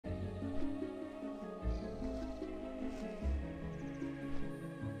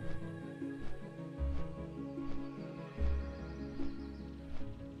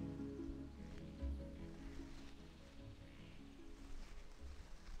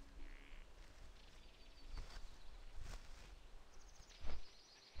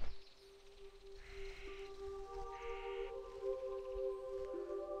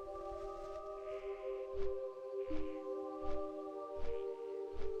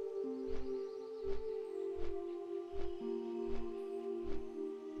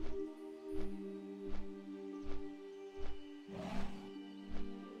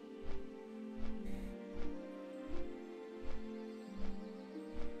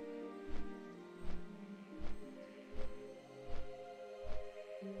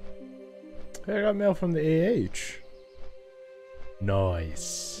Hey, I got mail from the AH.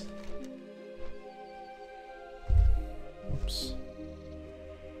 Nice. Oops.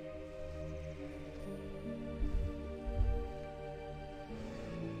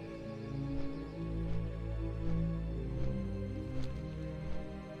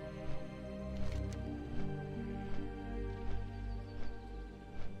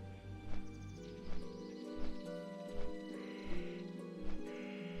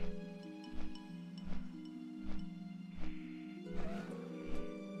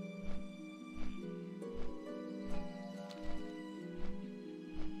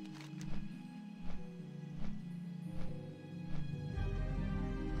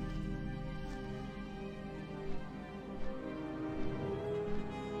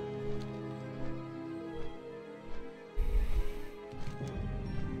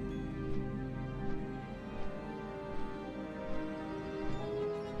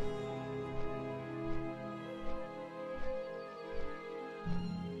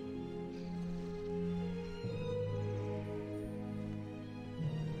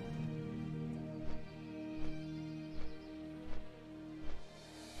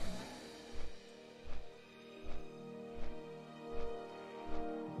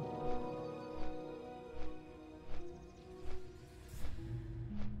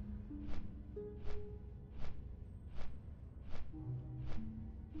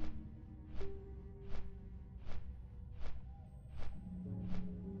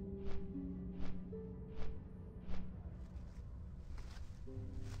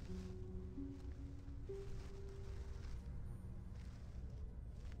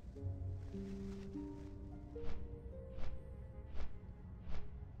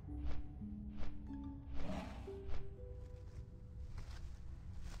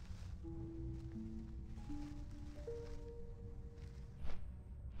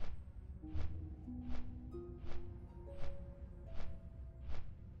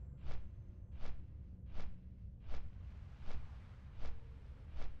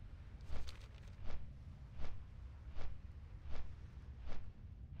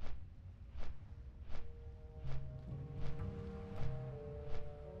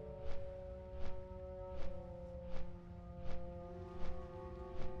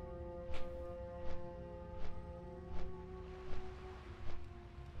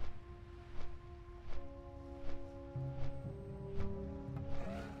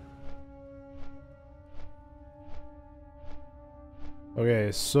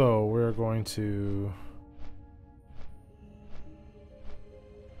 Okay, so we're going to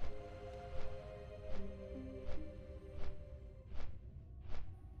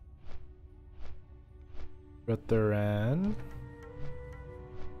veteran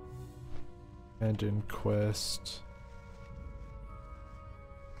and in quest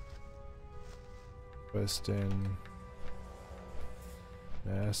in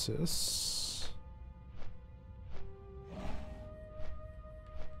Massis.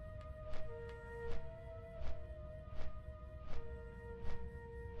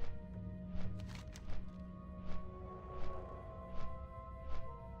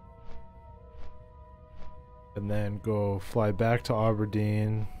 And then go fly back to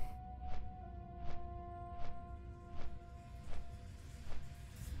Aberdeen.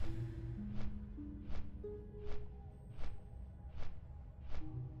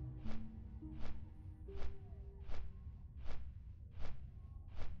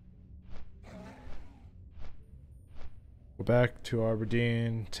 Go back to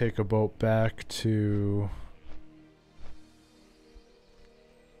Aberdeen, take a boat back to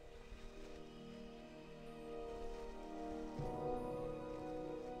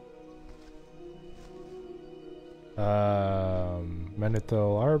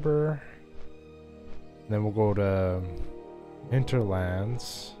Menethil Arbor. Then we'll go to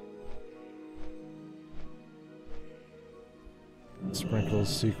Hinterlands. Sprinkle's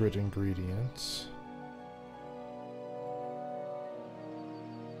secret ingredients.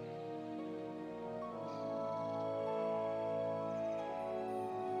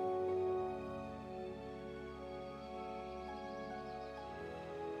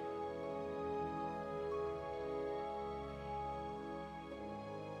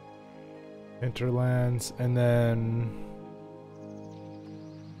 Hinterlands, and then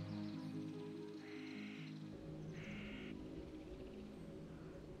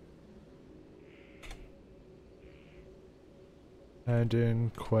and in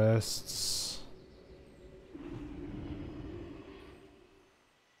quests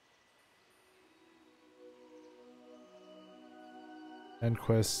and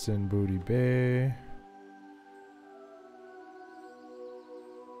quests in Booty Bay.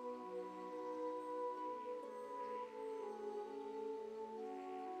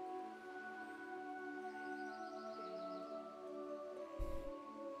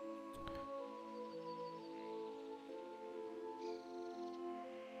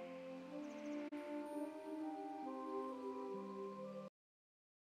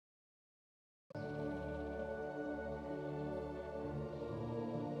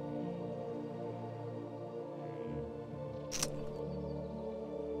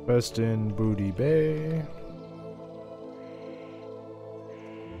 West in Booty Bay.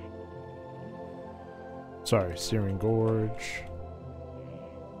 Sorry, Searing Gorge.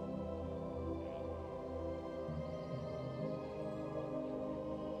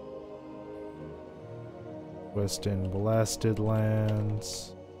 West in Blasted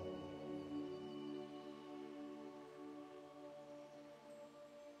Lands.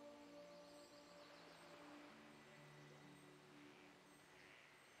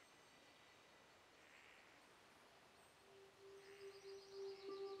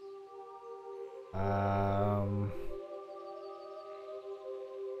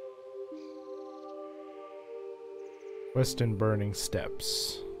 Western Burning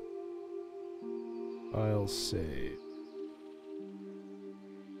Steps. I'll save.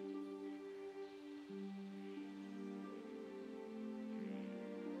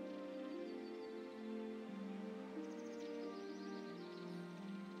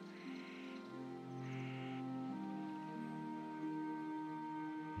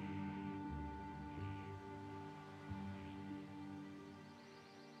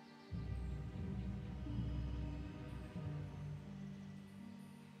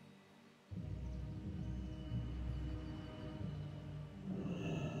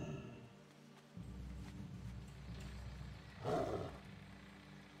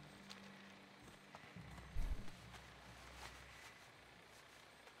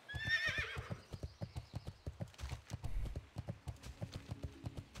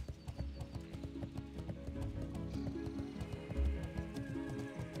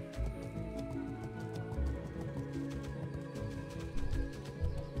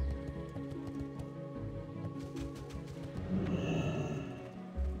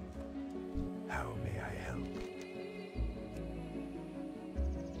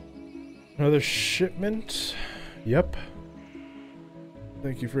 Another shipment? Yep.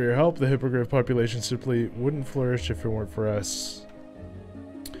 Thank you for your help. The hippogriff population simply wouldn't flourish if it weren't for us.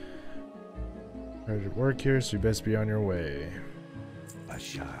 Hard at work here, so you best be on your way.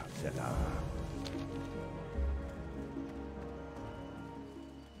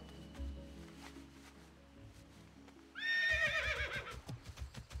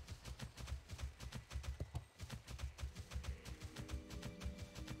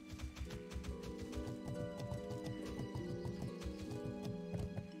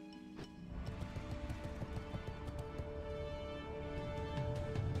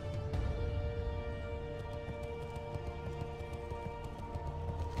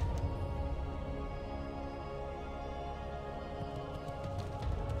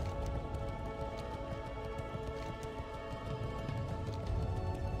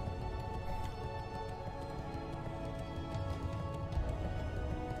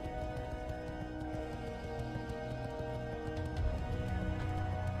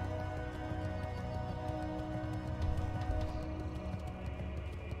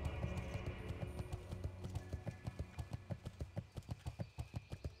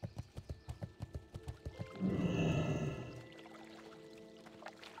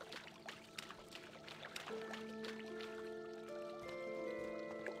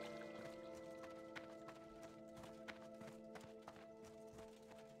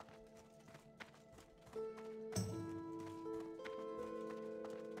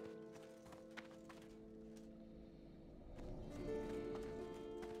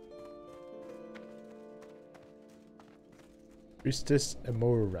 Priestess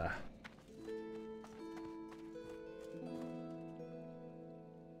Amora.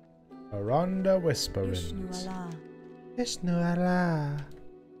 Aranda Whisperings. Ishnu Allah.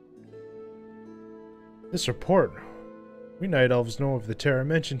 This report. We Night Elves know of the terror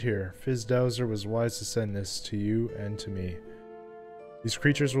mentioned here. Fizdowser was wise to send this to you and to me. These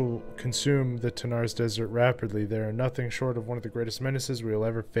creatures will consume the Tanar's desert rapidly. They are nothing short of one of the greatest menaces we will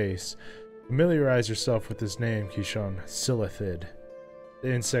ever face. Familiarize yourself with this name, Kishon. Silithid.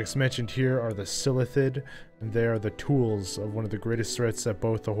 The insects mentioned here are the Silithid, and they are the tools of one of the greatest threats that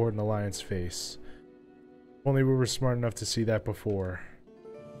both the Horde and Alliance face. Only we were smart enough to see that before.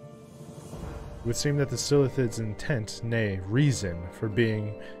 It would seem that the Silithid's intent, nay, reason, for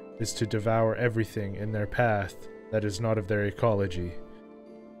being is to devour everything in their path that is not of their ecology.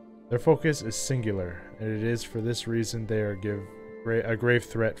 Their focus is singular, and it is for this reason they are a grave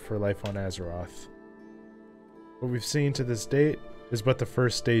threat for life on Azeroth. What we've seen to this date is but the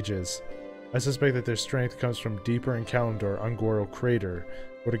first stages. I suspect that their strength comes from deeper in Kalimdor, Ungoro Crater.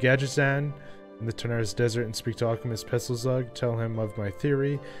 Go to Gadgetzan in the Tanar's Desert and speak to Alchemist Pestlezug. Tell him of my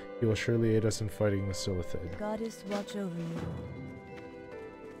theory. He will surely aid us in fighting the Silithid. Goddess watch over you.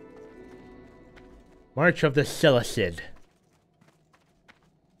 March of the Silithid.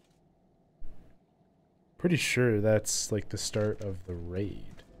 Pretty sure that's like the start of the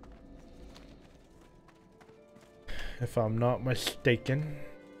raid, if I'm not mistaken.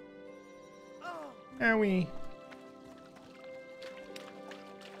 Owie.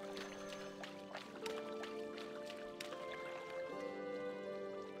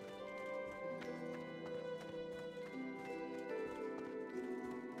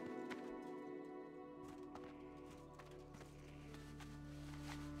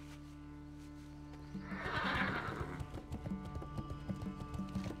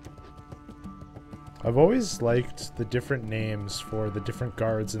 I've always liked the different names for the different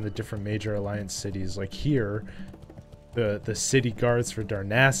guards in the different major alliance cities. Like here, the city guards for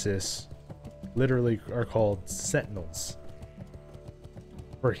Darnassus literally are called sentinels.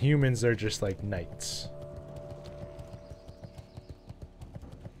 For humans, they're just like knights.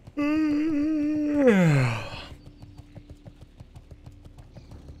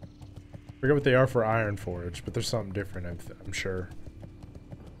 Forget what they are for Ironforge, but there's something different, I'm sure.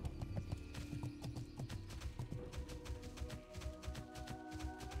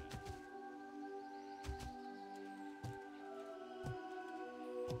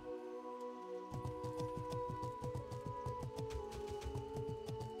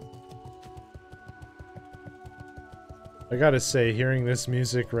 I gotta say, hearing this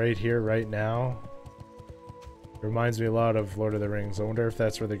music right here, right now, reminds me a lot of Lord of the Rings. I wonder if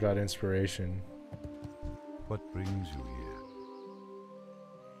that's where they got inspiration. What brings you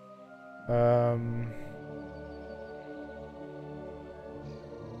here?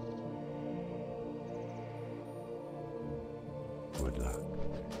 Good luck.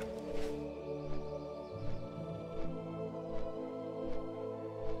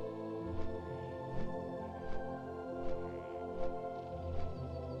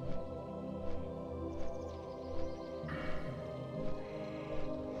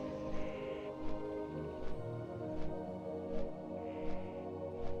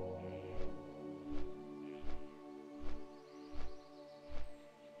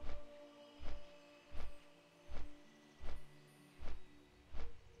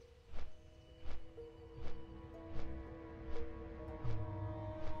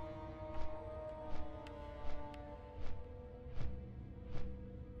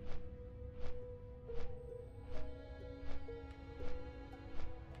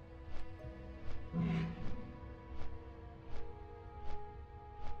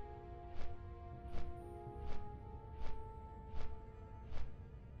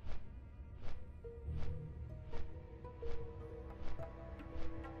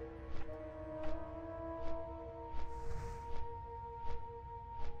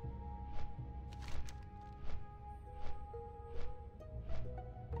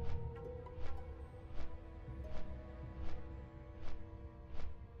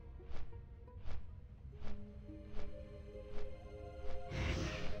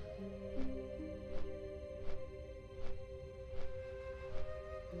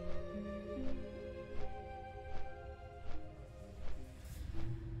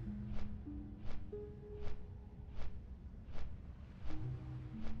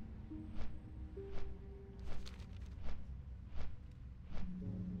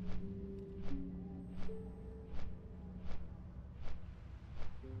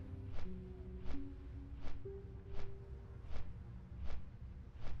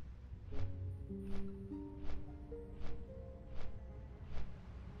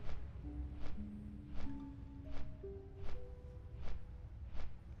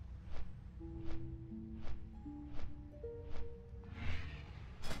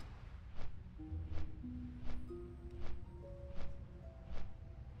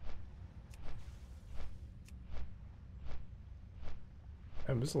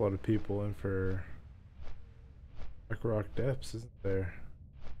 And there's a lot of people in for Rock Depths, isn't there?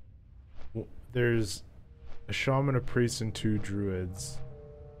 Well, there's a shaman, a priest, and 2 druids.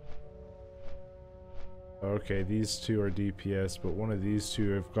 Okay, these 2 are DPS, but one of these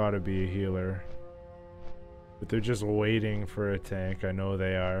 2 have got to be a healer. But they're just waiting for a tank. I know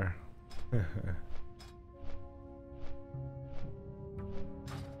they are.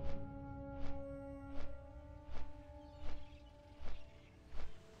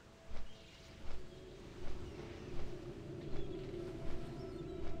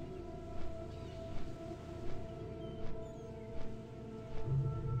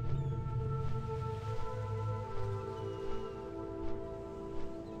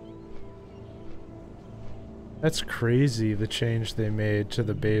 That's crazy, the change they made to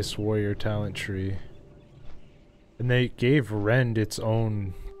the base warrior talent tree. And they gave Rend its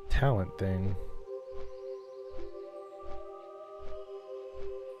own talent thing.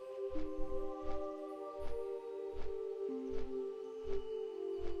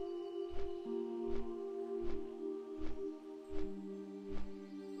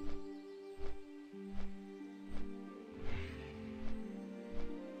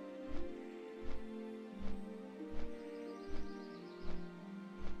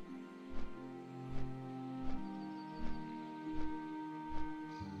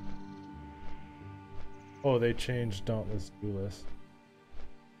 Oh, they changed Dauntless Duelist.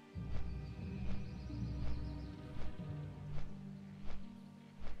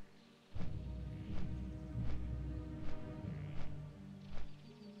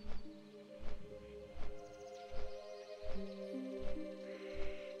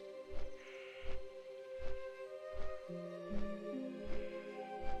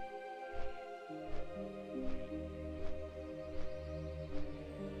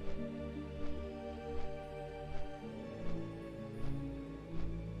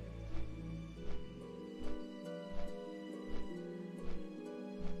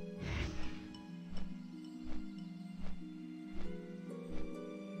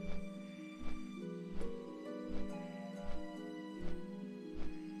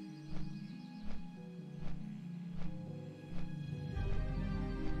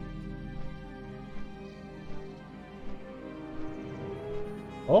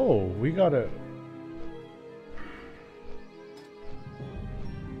 Oh, we gotta...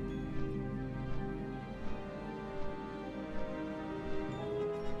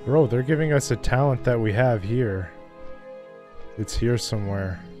 Bro, they're giving us a talent that we have here. It's here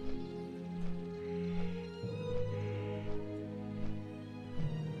somewhere.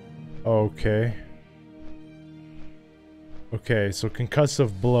 Okay. Okay, so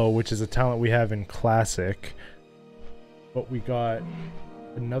Concussive Blow, which is a talent we have in Classic. But we got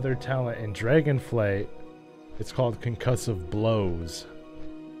another talent in Dragonflight. It's called Concussive Blows.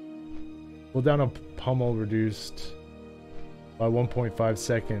 Cooldown of Pummel reduced by 1.5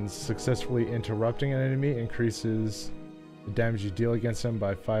 seconds. Successfully interrupting an enemy increases the damage you deal against them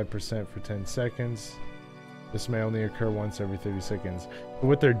by 5% for 10 seconds. This may only occur once every 30 seconds. So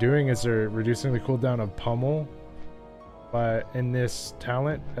what they're doing is they're reducing the cooldown of Pummel in this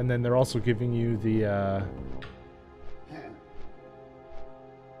talent, and then they're also giving you the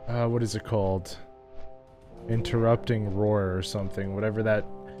what is it called? Interrupting Roar or something. Whatever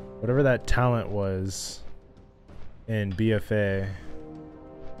that talent was in BFA.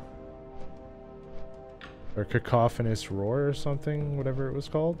 Or Cacophonous Roar or something, whatever it was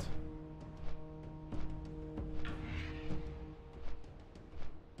called.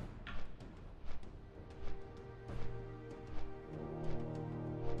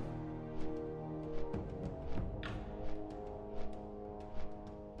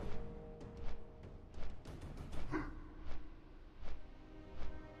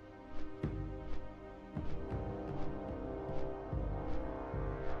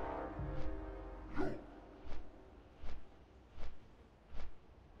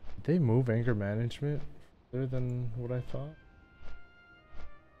 Did they move anger management further than what I thought?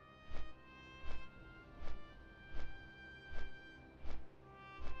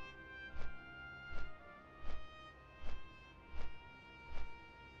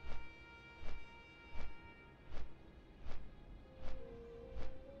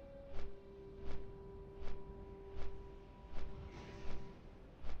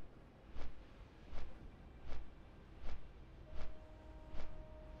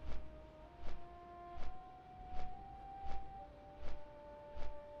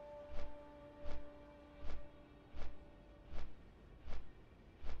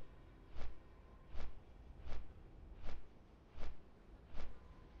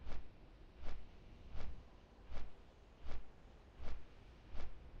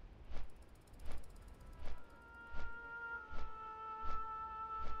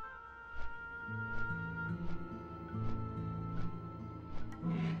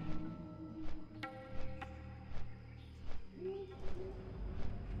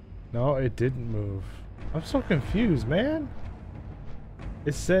 No, it didn't move. I'm so confused, man.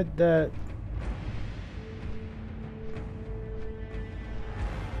 It said that...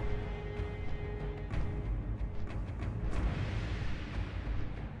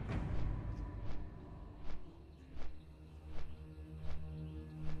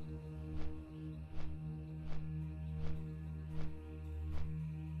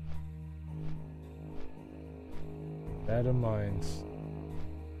 Data mines.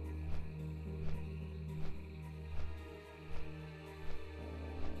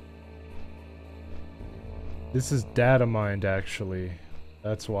 This is data mined, actually.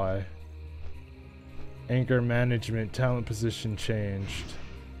 That's why. Anger management, talent position changed.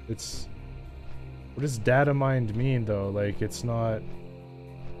 It's... What does data mined mean, though? Like, it's not...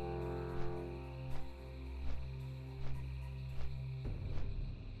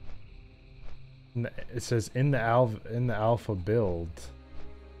 It says in the alpha build.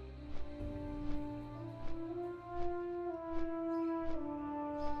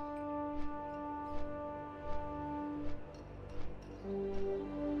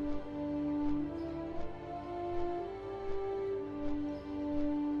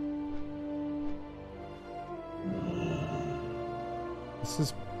 This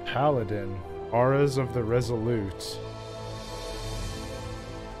is Paladin. Auras of the Resolute.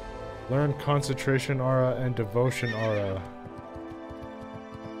 Learn Concentration Aura and Devotion Aura.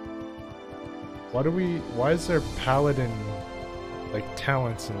 Why is there Paladin, like,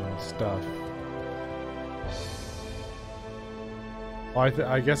 talents and stuff? Well,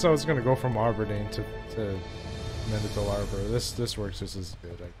 I guess I was gonna go from Aberdeen to Mendital Arbor. This works just as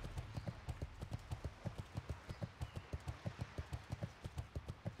good.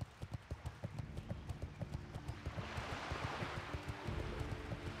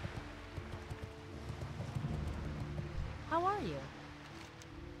 How are you?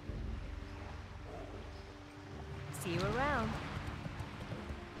 See you around.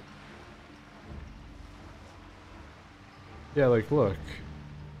 Yeah, like, look.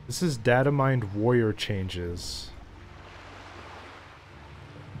 This is data mined warrior changes.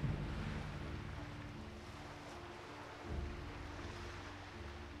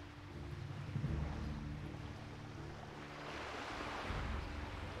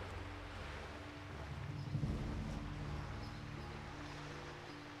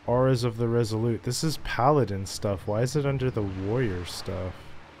 Auras of the Resolute. This is Paladin stuff. Why is it under the warrior stuff?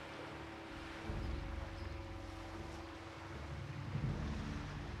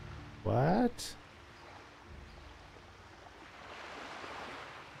 What?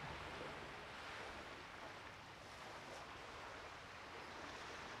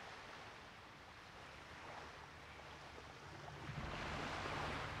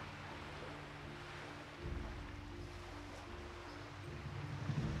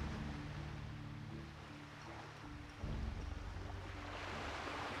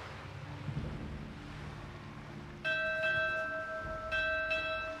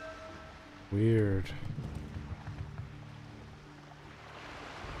 Weird.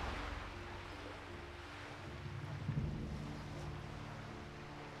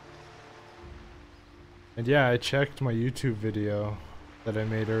 And yeah, I checked my YouTube video that I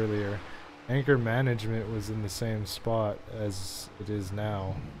made earlier. Anchor management was in the same spot as it is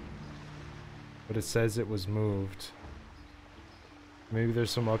now, but it says it was moved. Maybe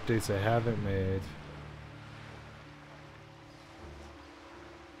there's some updates I haven't made.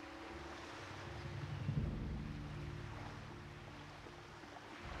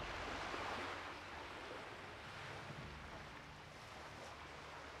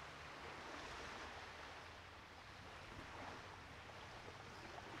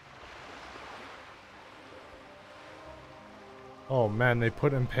 Oh man, they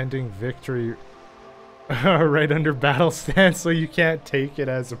put impending victory right under battle stance, so you can't take it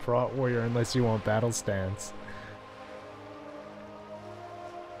as a prot warrior unless you want battle stance.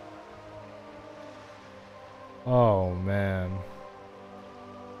 Oh man.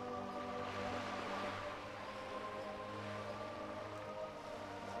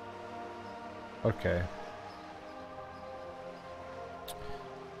 Okay.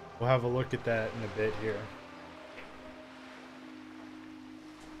 We'll have a look at that in a bit here.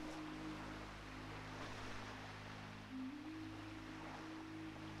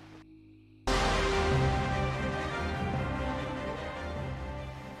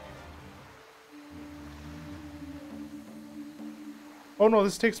 Oh no,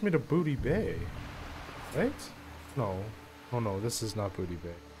 this takes me to Booty Bay. Right? No. Oh no, this is not Booty Bay.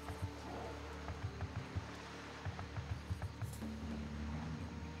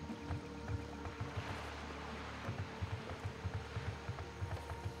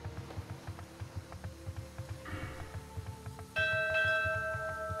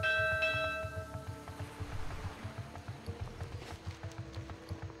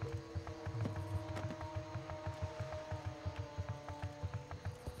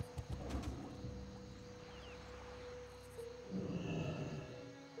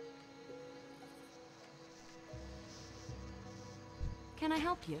 Can I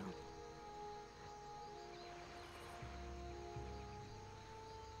help you?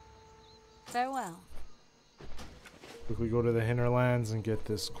 Farewell. Quickly go to the hinterlands and get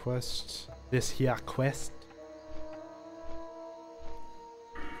this quest. This here quest.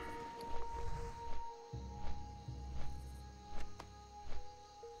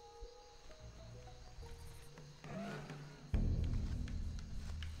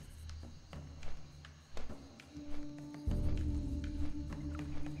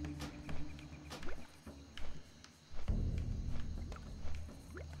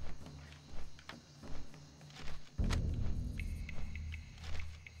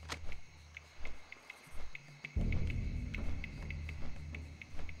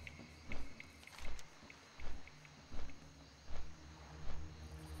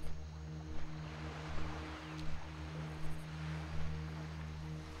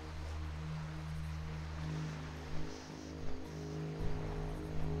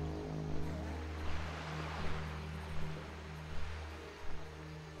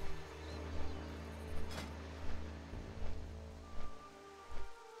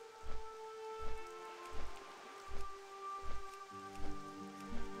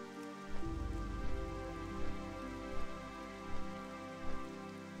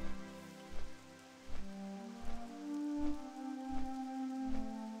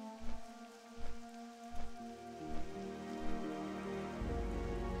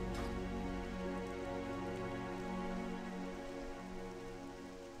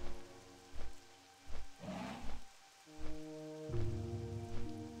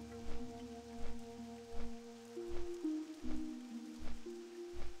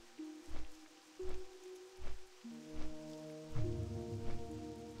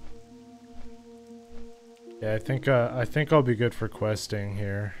 Yeah, I think I'll be good for questing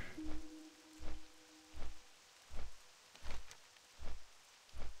here.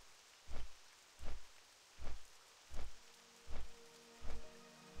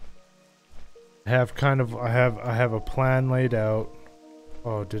 I have a plan laid out.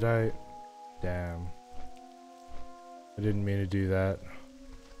 Oh, did I? Damn. I didn't mean to do that.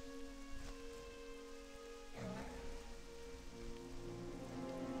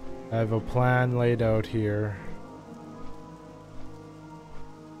 I have a plan laid out here.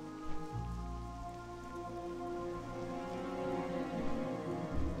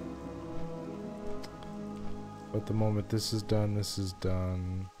 But the moment this is done, this is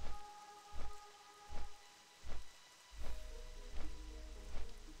done.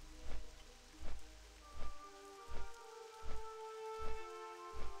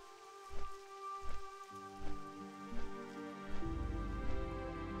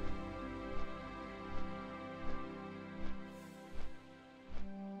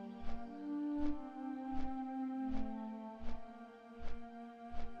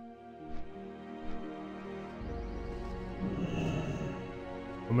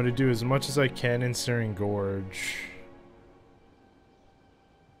 I'm gonna do as much as I can in Searing Gorge.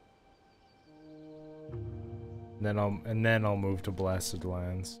 And then I'll move to Blasted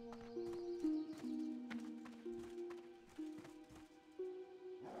Lands.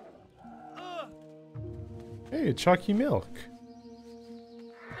 Hey, Chalky Milk.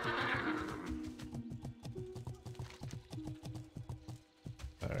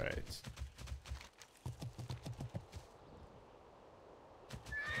 Alright.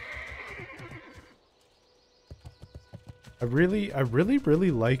 I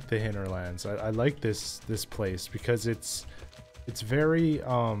really like the Hinterlands. I like this place because it's very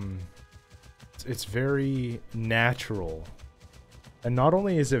it's very natural. And not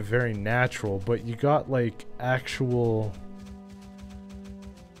only is it very natural, but you got like actual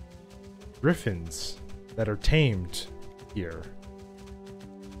griffins that are tamed here.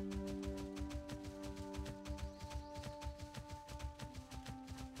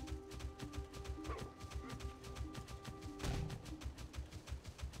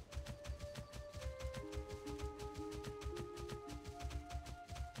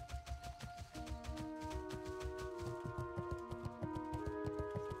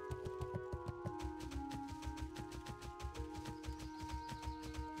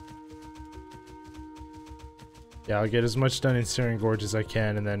 Yeah, I'll get as much done in Searing Gorge as I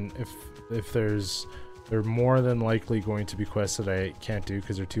can, and then if they're more than likely going to be quests that I can't do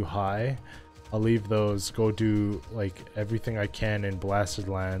because they're too high, I'll leave those, go do like everything I can in Blasted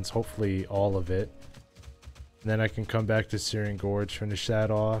Lands, hopefully all of it. And then I can come back to Searing Gorge, finish that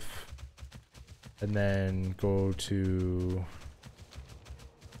off, and then go to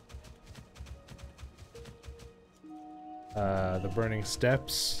the Burning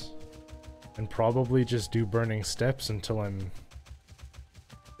Steps. And probably just do Burning Steps until I'm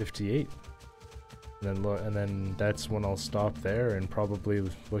 58. And then that's when I'll stop there and probably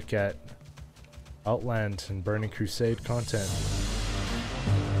look at Outland and Burning Crusade content.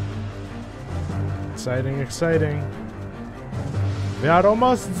 Exciting, exciting. We are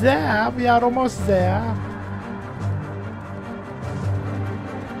almost there. We are almost there.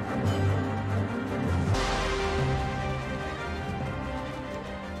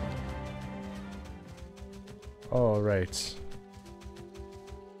 All right.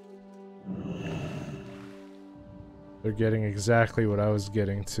 They're getting exactly what I was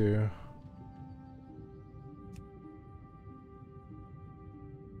getting to.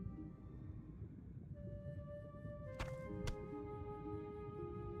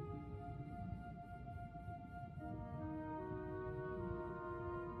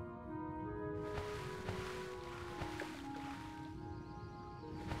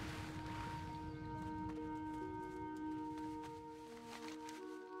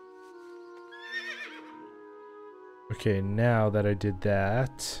 Okay, now that I did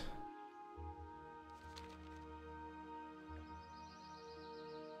that,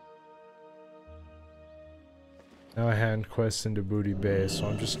 now I hand quests into Booty Bay, so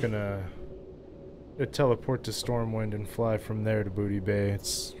I'm just gonna teleport to Stormwind and fly from there to Booty Bay.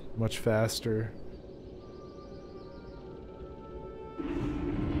 It's much faster.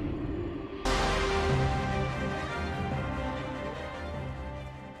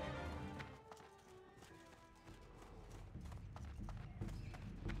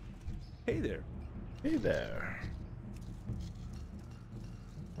 Hey there. Hey there.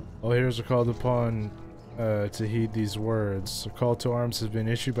 All heroes are called upon to heed these words. A call to arms has been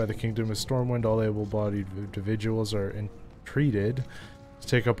issued by the Kingdom of Stormwind. All able-bodied individuals are entreated To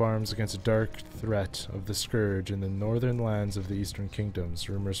take up arms against a dark threat of the Scourge in the northern lands of the Eastern Kingdoms.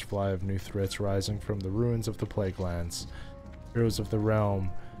 Rumors fly of new threats rising from the ruins of the Plague Lands. Heroes of the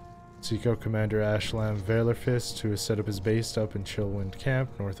Realm seek out Commander Ashlam Valerfist, who has set up his base up in Chillwind Camp,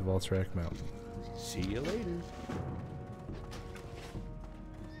 north of Alterac Mountain. See you later.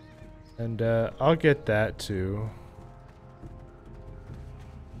 And I'll get that too.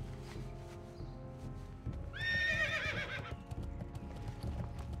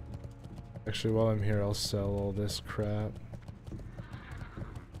 Actually, while I'm here, I'll sell all this crap.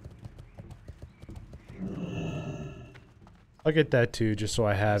 I'll get that too, just so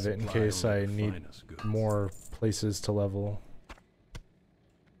I have it in case I need more places to level.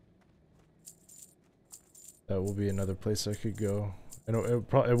 That will be another place I could go. And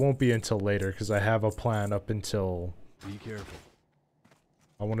it won't be until later, because I have a plan up until... Be careful.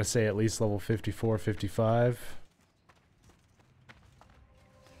 I want to say at least level 54, 55.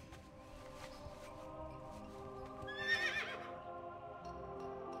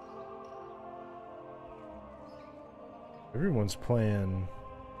 Everyone's playing.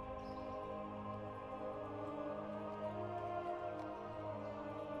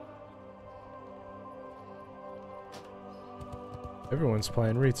 Everyone's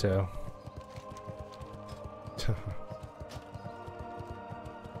playing retail.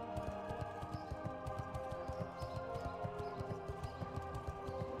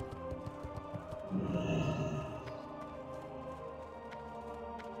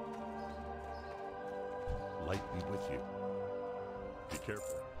 Light be with you. Be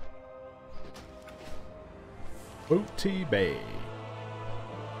careful. OT Bay.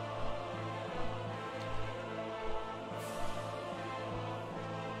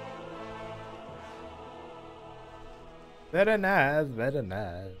 Very nice, very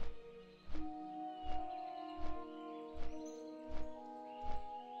nice.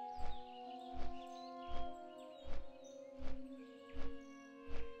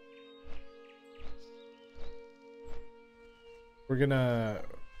 We're gonna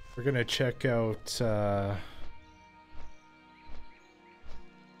check out the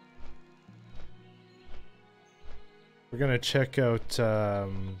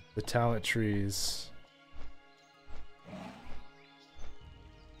talent trees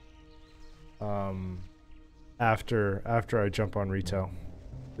after I jump on retail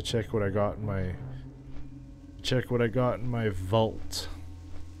to check what I got in my vault.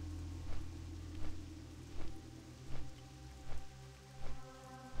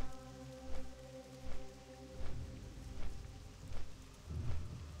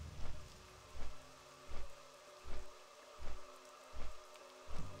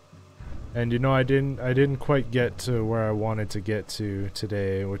 And you know, I didn't quite get to where I wanted to get to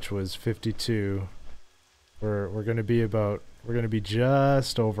today, which was 52. We're gonna be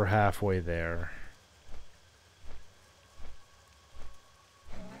just over halfway there.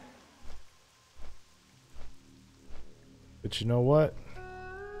 But you know what?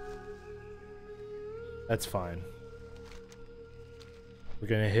 That's fine. We're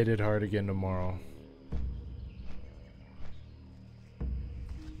gonna hit it hard again tomorrow.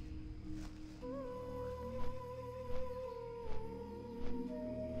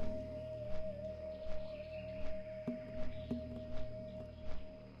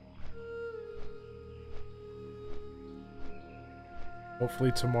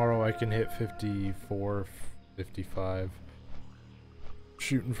 Hopefully tomorrow I can hit 54, 55.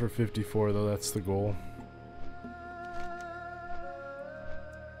 Shooting for 54 though, that's the goal.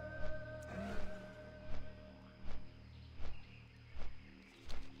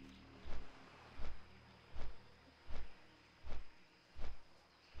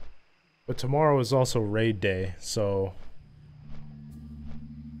 But tomorrow is also raid day, so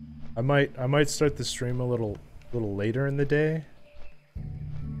I might start the stream a little later in the day.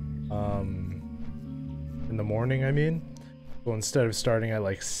 In the morning, I mean. So instead of starting at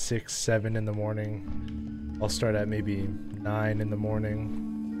like 6, 7 in the morning, I'll start at maybe 9 in the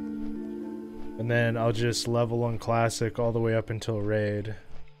morning. And then I'll just level on Classic all the way up until Raid.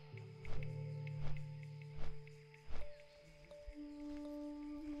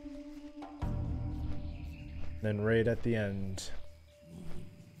 Then Raid at the end.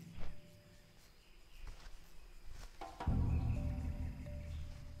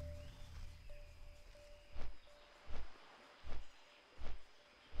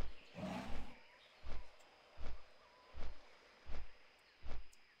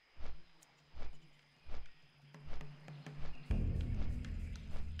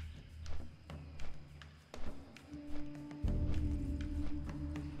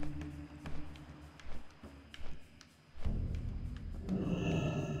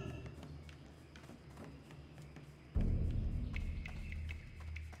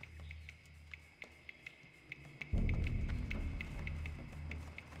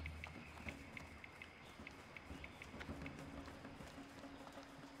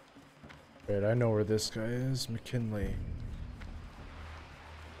 Wait, I know where this guy is. McKinley.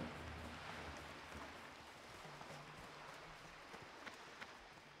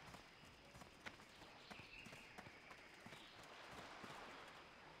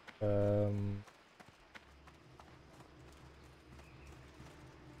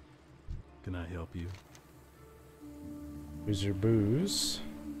 Can I help you? Here's your booze.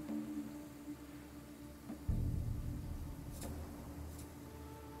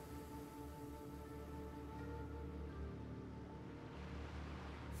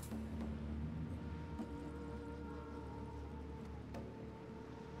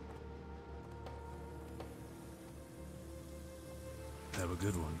 Have a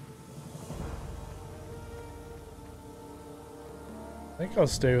good one. I think I'll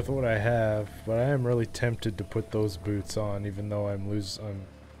stay with what I have, but I am really tempted to put those boots on, even though I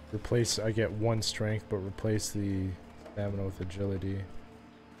get 1 strength, but replace the stamina with agility.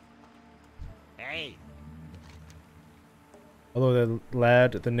 Hey. Hello there,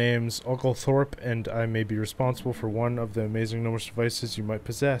 lad. The name's Uncle Thorpe, and I may be responsible for one of the amazing numerous devices you might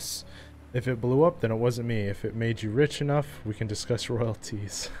possess. If it blew up, then it wasn't me. If it made you rich enough, we can discuss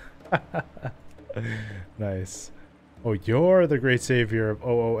royalties. Nice. Oh, you're the great savior of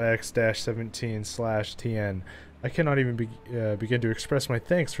OOX-17/TN. I cannot even begin to express my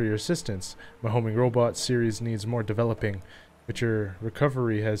thanks for your assistance. My homing robot series needs more developing, but your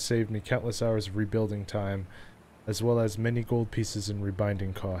recovery has saved me countless hours of rebuilding time, as well as many gold pieces and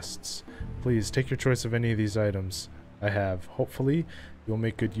rebinding costs. Please, take your choice of any of these items I have. Hopefully, you'll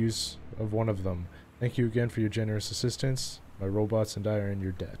make good use of one of them. Thank you again for your generous assistance. My robots and I are in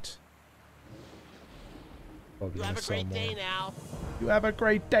your debt. You have a great day now. You have a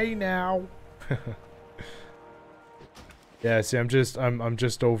great day now. Yeah, see, I'm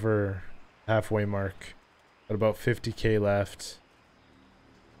just over halfway mark. Got about 50k left.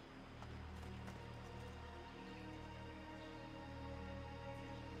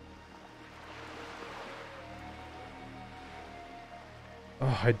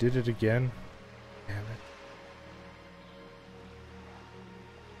 Oh, I did it again. Damn it.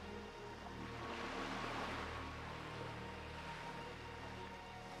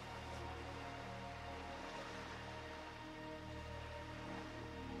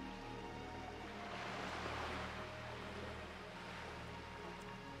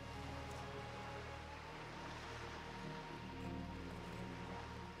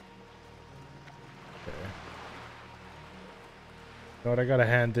 You know what, I gotta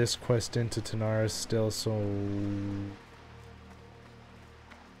hand this quest in to Tanara still, so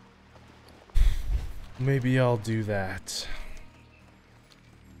maybe I'll do that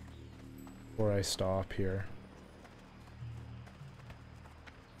before I stop here.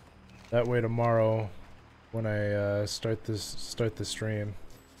 That way tomorrow, when I start the stream,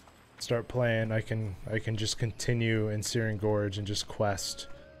 start playing, I can just continue in Searing Gorge and just quest,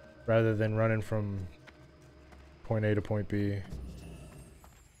 rather than running from point A to point B.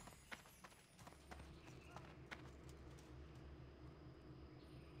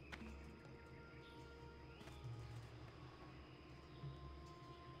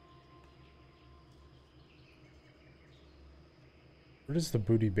 Where does the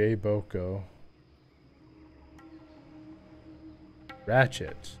Booty Bay boat go?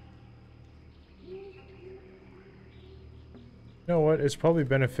 Ratchet. You know what? It's probably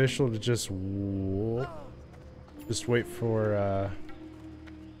beneficial to just wait for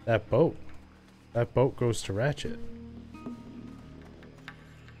that boat. That boat goes to Ratchet.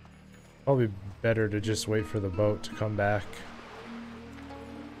 Probably better to just wait for the boat to come back.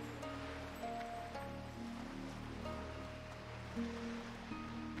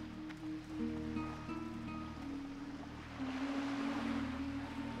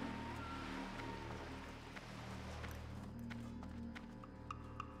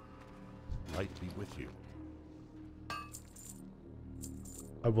 Light be with you.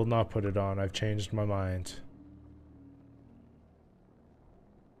 I will not put it on. I've changed my mind.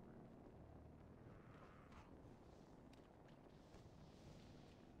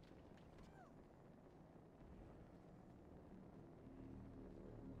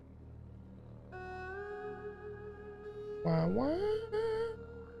 Wah, wah.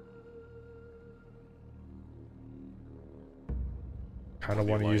 Kinda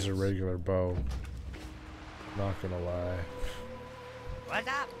want to use a regular bow. Not gonna lie. What's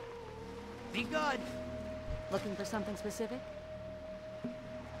up? Be good. Looking for something specific?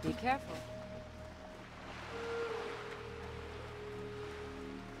 Be careful.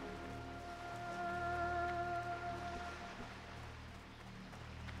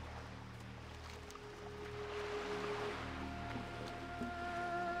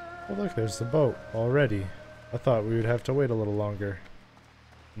 Oh look, there's the boat already. I thought we would have to wait a little longer.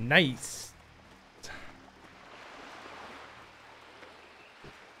 Nice!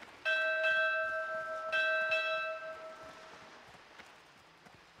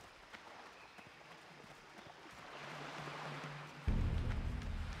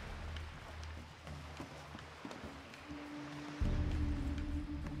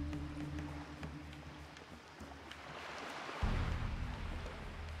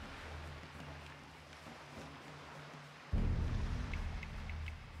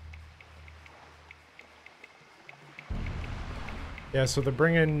 Yeah, so they're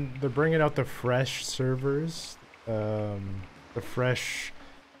bringing out the fresh servers, the fresh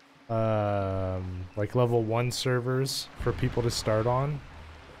like level 1 servers for people to start on.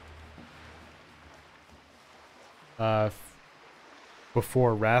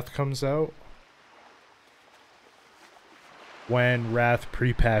 Before Wrath comes out. When Wrath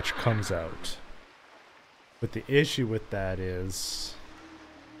pre-patch comes out. But the issue with that is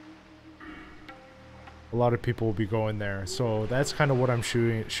a lot of people will be going there, so that's kind of what I'm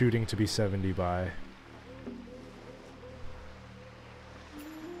shooting to be 70 by.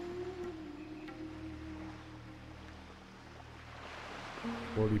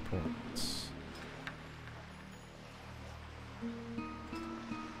 $40 points.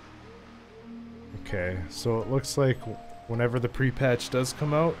 Okay, so it looks like whenever the pre-patch does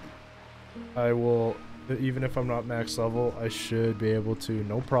come out, I will, even if I'm not max level, I should be able to,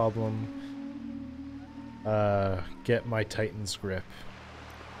 no problem, get my Titan's grip,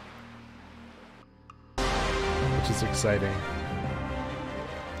 which is exciting.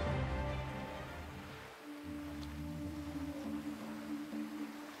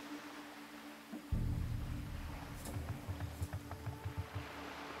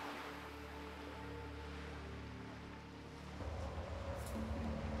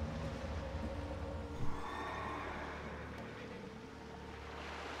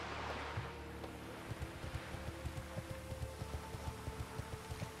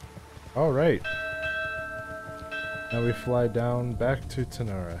 All right. Now we fly down back to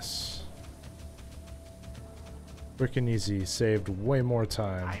Tanaris. Quick and easy, saved way more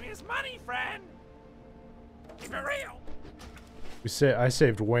time. Time is money, friend. Keep it real. I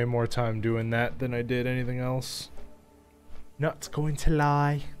saved way more time doing that than I did anything else. Not going to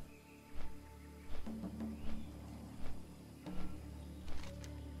lie.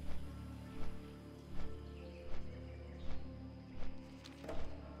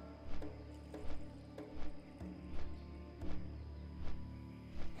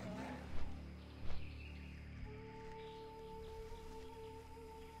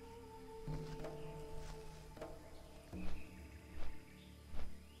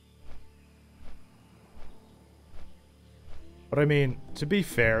 But I mean, to be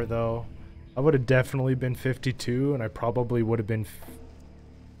fair though, I would have definitely been 52, and I probably would have been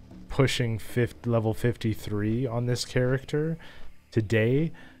pushing level 53 on this character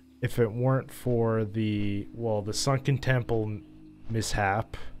today if it weren't for the Sunken Temple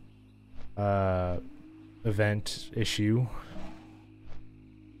mishap event issue.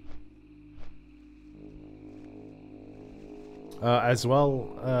 As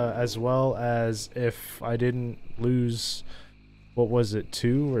well as if I didn't lose, what was it,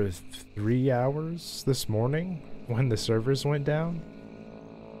 2 or 3 hours this morning when the servers went down?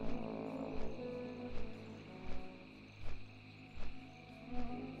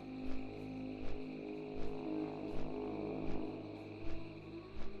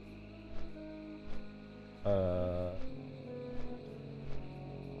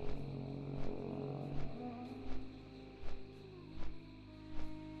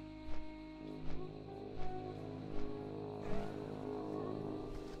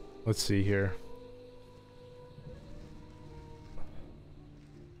 Let's see here.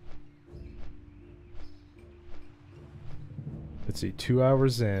 Let's see, 2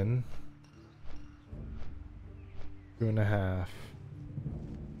 hours in. 2.5.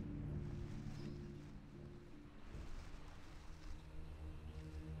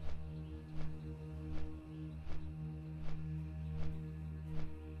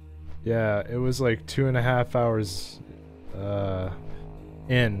 Yeah, it was like 2.5 hours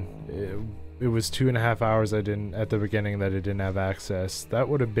in. It was 2.5 hours at the beginning that I didn't have access. That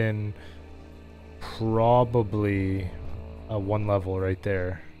would have been probably a 1 level right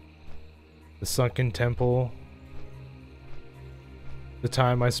there. The Sunken Temple. The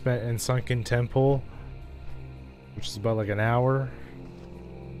time I spent in Sunken Temple, which is about like an hour.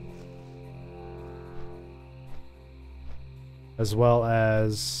 As well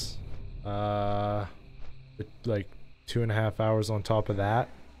as like 2.5 hours on top of that.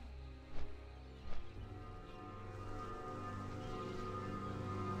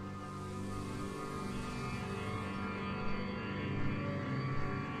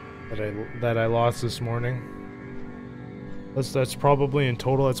 that I lost this morning. That's probably in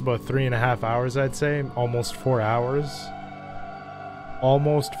total, that's about 3.5 hours, I'd say. Almost 4 hours.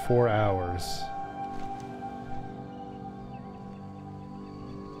 Almost 4 hours.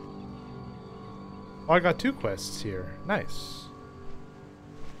 Oh, I got 2 quests here. Nice.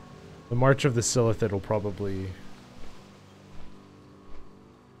 The March of the Silithid will probably...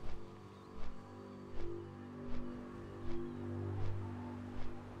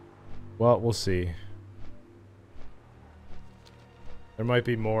 Well, we'll see. There might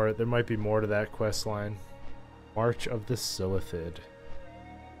be more to that quest line. March of the Silithid.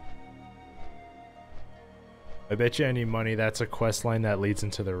 I bet you any money that's a quest line that leads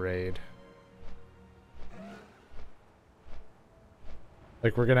into the raid.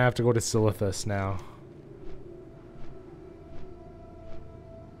 Like, we're gonna have to go to Silithus now.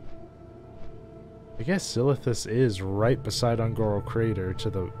 I guess Silithus is right beside Ungoro Crater to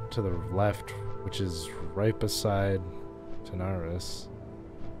the left, which is right beside Tanaris.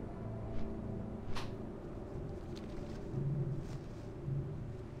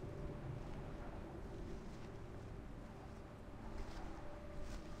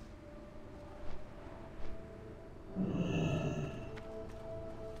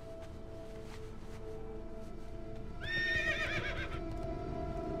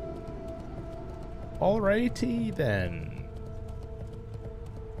 Alrighty then.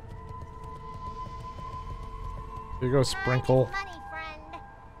 There you go, Sprinkle.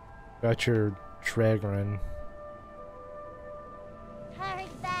 Got your Tragrin. Hurry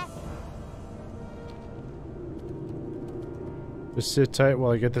back. Just sit tight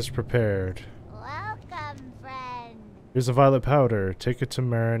while I get this prepared. Welcome, friend. Here's a violet powder. Take it to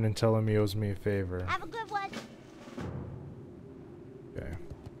Marin and tell him he owes me a favor. Have a good one. Okay.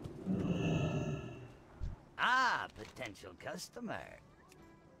 Ah, potential customer.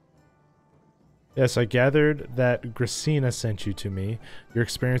 Yes, I gathered that Gracina sent you to me. Your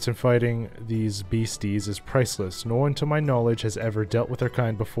experience in fighting these beasties is priceless. No one to my knowledge has ever dealt with their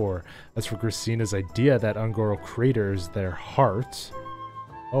kind before. As for Gracina's idea that Ungoro Crater is their heart...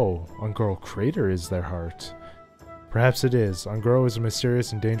 Oh, Ungoro Crater is their heart. Perhaps it is. Ungoro is a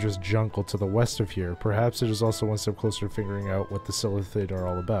mysterious and dangerous jungle to the west of here. Perhaps it is also one step closer to figuring out what the Silithid are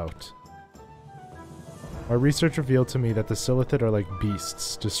all about. My research revealed to me that the Silithid are like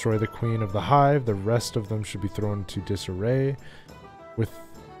beasts. Destroy the queen of the hive, the rest of them should be thrown into disarray.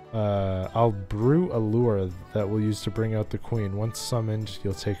 I'll brew a lure that we'll use to bring out the queen. Once summoned,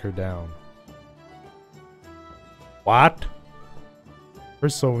 you'll take her down. What?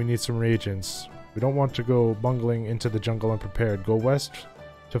 First so we need some reagents. We don't want to go bungling into the jungle unprepared. Go west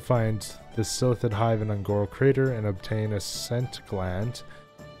to find the Silithid hive in Ungoro Crater and obtain a scent gland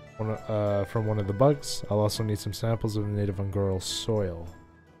from one of the bugs. I'll also need some samples of native Ungoro soil.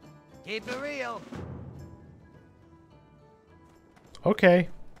 Keep it real. Okay.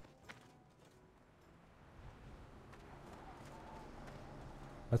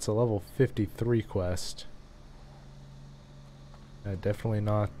 That's a level 53 quest. Definitely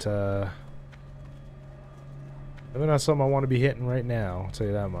not something I want to be hitting right now, I'll tell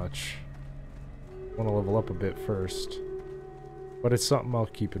you that much. I want to level up a bit first. But it's something I'll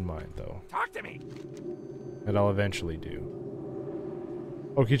keep in mind, though. Talk to me. And I'll eventually do.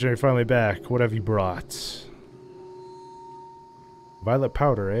 Okay, you're finally back. What have you brought? Violet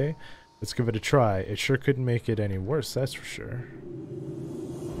powder, eh? Let's give it a try. It sure couldn't make it any worse, that's for sure.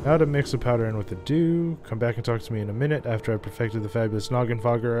 Now to mix the powder in with the dew. Come back and talk to me in a minute after I've perfected the fabulous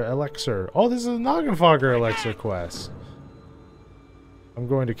Noggenfogger elixir. Oh, this is a Noggenfogger elixir quest. I'm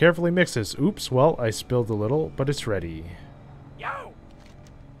going to carefully mix this. Oops, well, I spilled a little, but it's ready. Yo.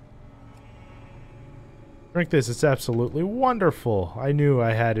 Drink this, it's absolutely wonderful. I knew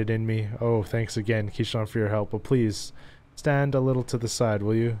I had it in me. Oh, thanks again, Keyshawn, for your help, but please, stand a little to the side,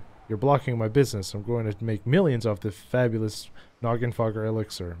 will you? You're blocking my business. I'm going to make millions off the fabulous Noggenfogger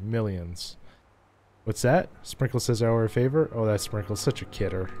elixir. Millions. What's that? Sprinkle says I owe her a favor? Oh, that Sprinkle's such a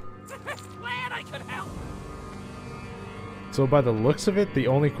kidder. Glad I could help. So by the looks of it, the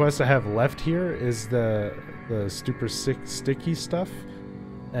only quest I have left here is the super sticky stuff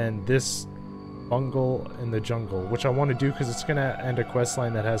and this bungle in the jungle, which I want to do because it's going to end a quest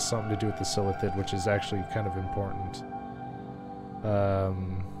line that has something to do with the Silithid, which is actually kind of important.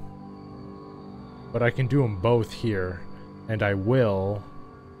 But I can do them both here, and I will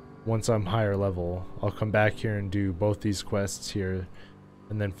once I'm higher level. I'll come back here and do both these quests here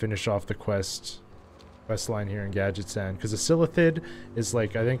and then finish off the quest line here in Gadgetzan, because the Silithid is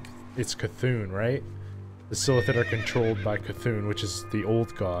like, I think it's Cthulhu, right? The Silithid are controlled by Cthulhu, which is the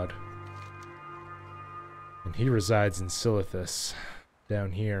old god. And he resides in Silithus.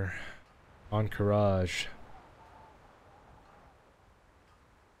 down here. Encourage.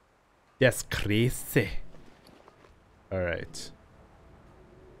 That's crazy. Alright.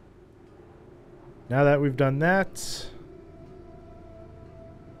 Now that we've done that,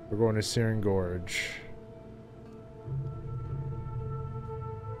 we're going to Searing Gorge.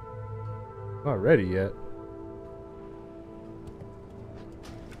 Not ready yet.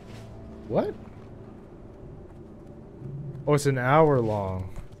 What? Oh, it's an hour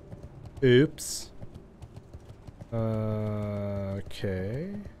long. Oops.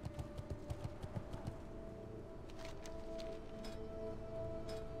 Okay.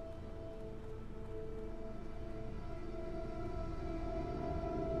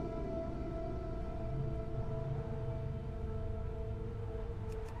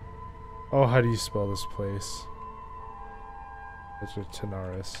 Oh, how do you spell this place? It's a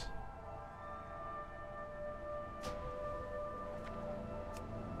Tanaris.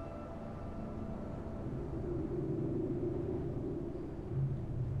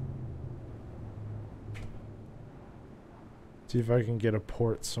 See if I can get a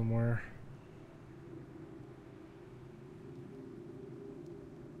port somewhere.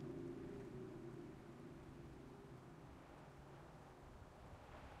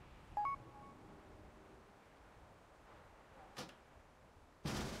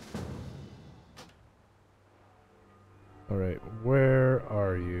 Alright, where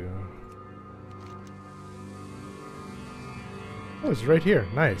are you? Oh, it's right here.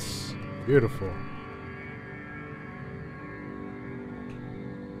 Nice. Beautiful.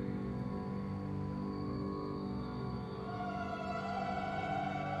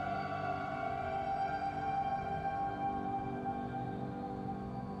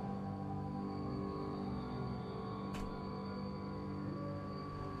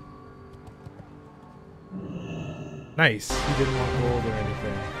 Nice. He didn't want gold or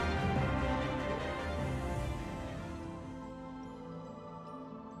anything.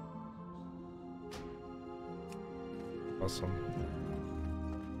 Awesome.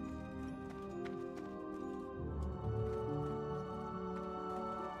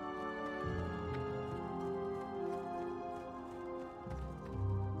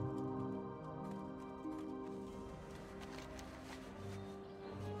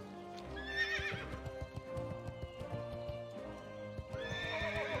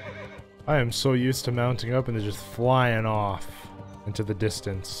 I am so used to mounting up and they're just flying off into the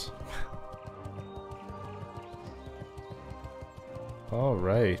distance. All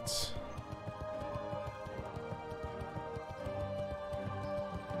right.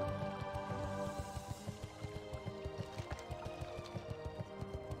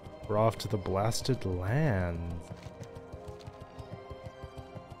 We're off to the blasted land.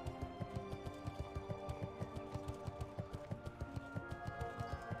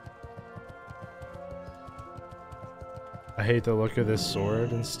 I hate the look of this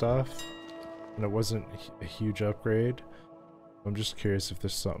sword and stuff, and it wasn't a huge upgrade. I'm just curious if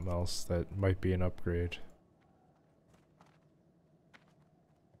there's something else that might be an upgrade.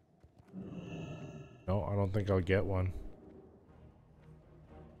 No, I don't think I'll get one.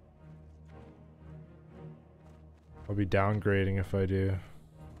 I'll be downgrading if I do.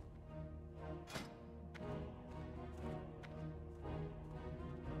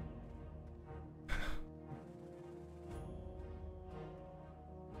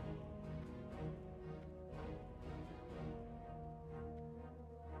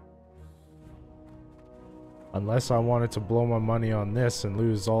 Unless I wanted to blow my money on this and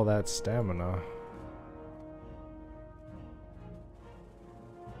lose all that stamina.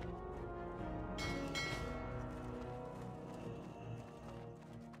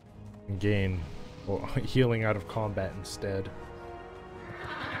 And gain healing out of combat instead.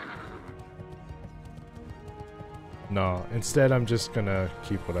 No, instead I'm just gonna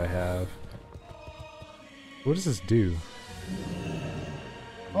keep what I have. What does this do?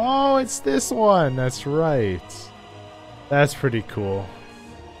 Oh, it's this one. That's right. That's pretty cool.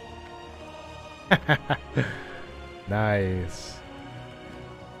 Nice.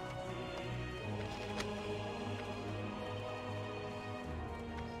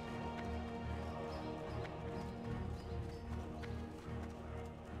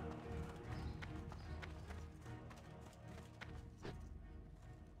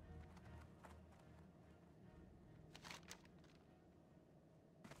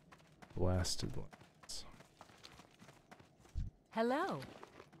 Blasted lands. Hello.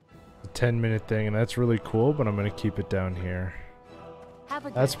 A 10-minute thing, and that's really cool, but I'm gonna keep it down here. Have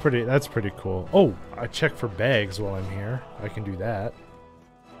a That's pretty cool. Oh, I check for bags while I'm here. I can do that.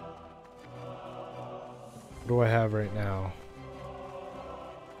 What do I have right now?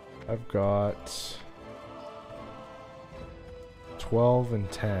 I've got 12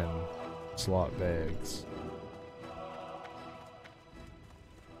 and 10 slot bags.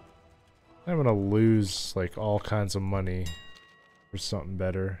 I'm gonna lose like all kinds of money for something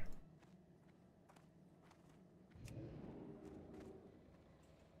better.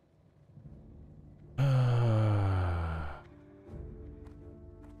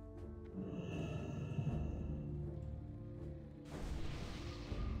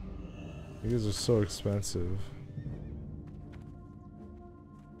 These are so expensive.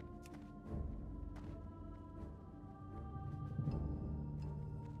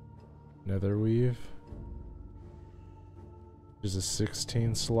 Nether weave. There's a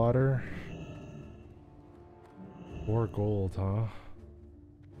 16 slaughter. 4 gold, huh?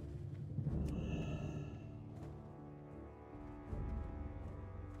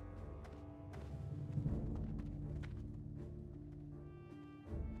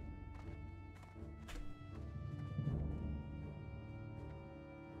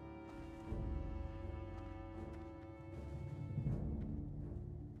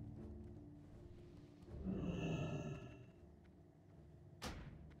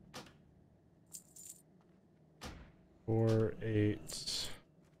 Four, 8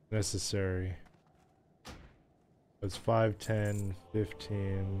 necessary. That's 5, 10,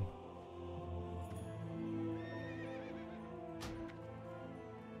 15.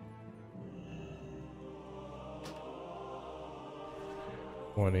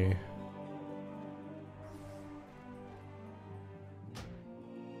 $20.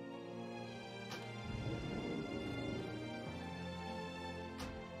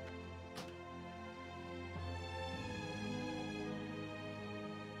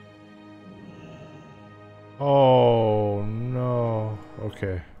 Oh no.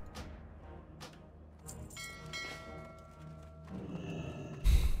 Okay.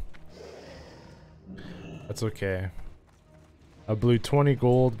 That's okay. I blew 20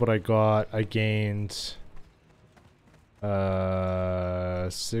 gold, but I gained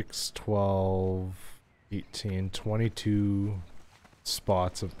 6, 12, 18, 22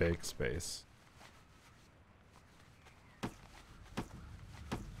 spots of bake space.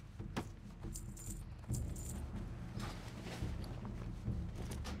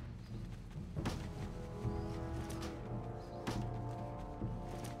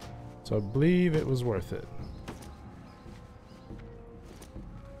 So I believe it was worth it.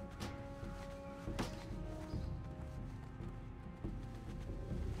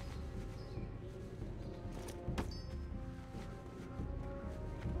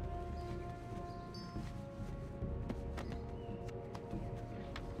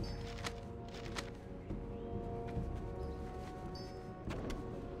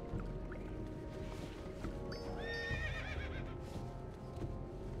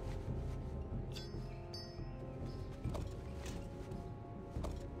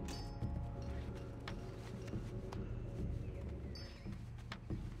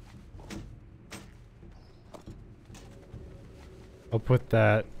 I'll put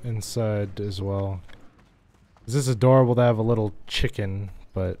that inside as well. This is adorable to have a little chicken,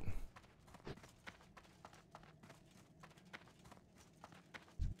 but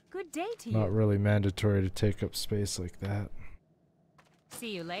Good day to you. not really mandatory to take up space like that.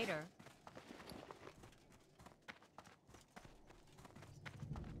 See you later.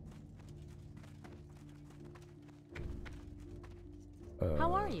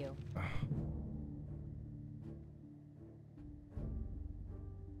 How are you?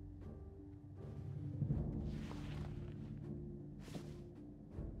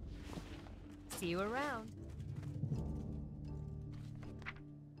 See you around.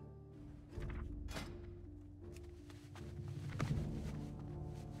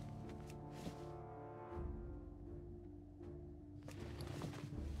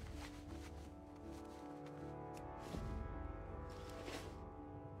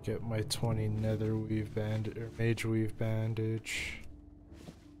 Get my 20 nether weave bandage or mage weave bandage.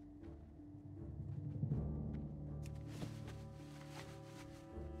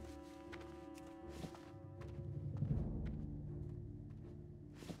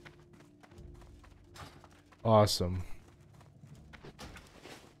 Awesome.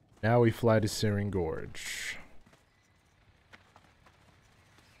 Now we fly to Searing Gorge.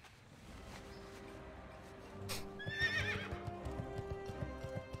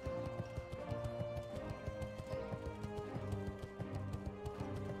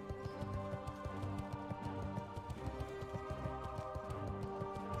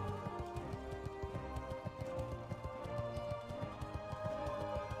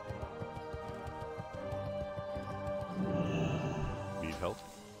 Need help?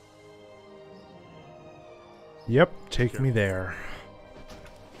 Yep, take me there.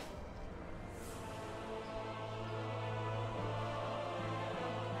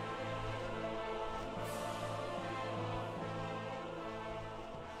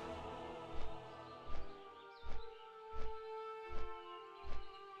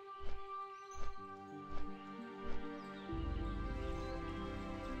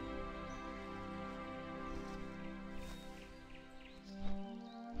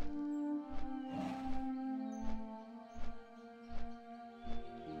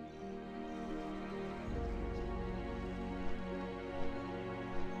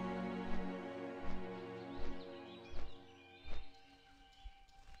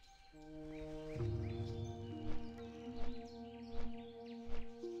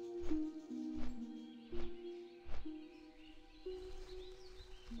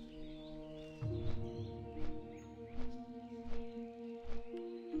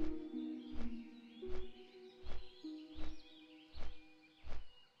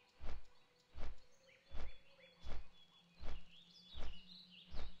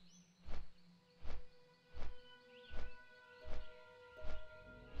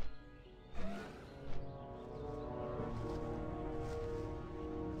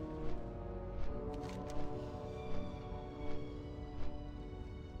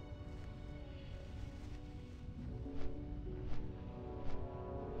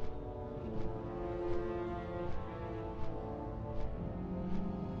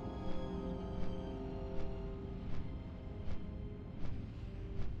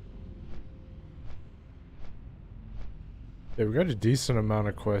 Yeah, we got a decent amount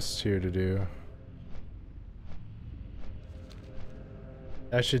of quests here to do.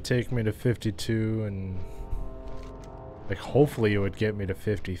 That should take me to 52, and like hopefully it would get me to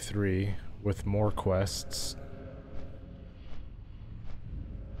 53 with more quests.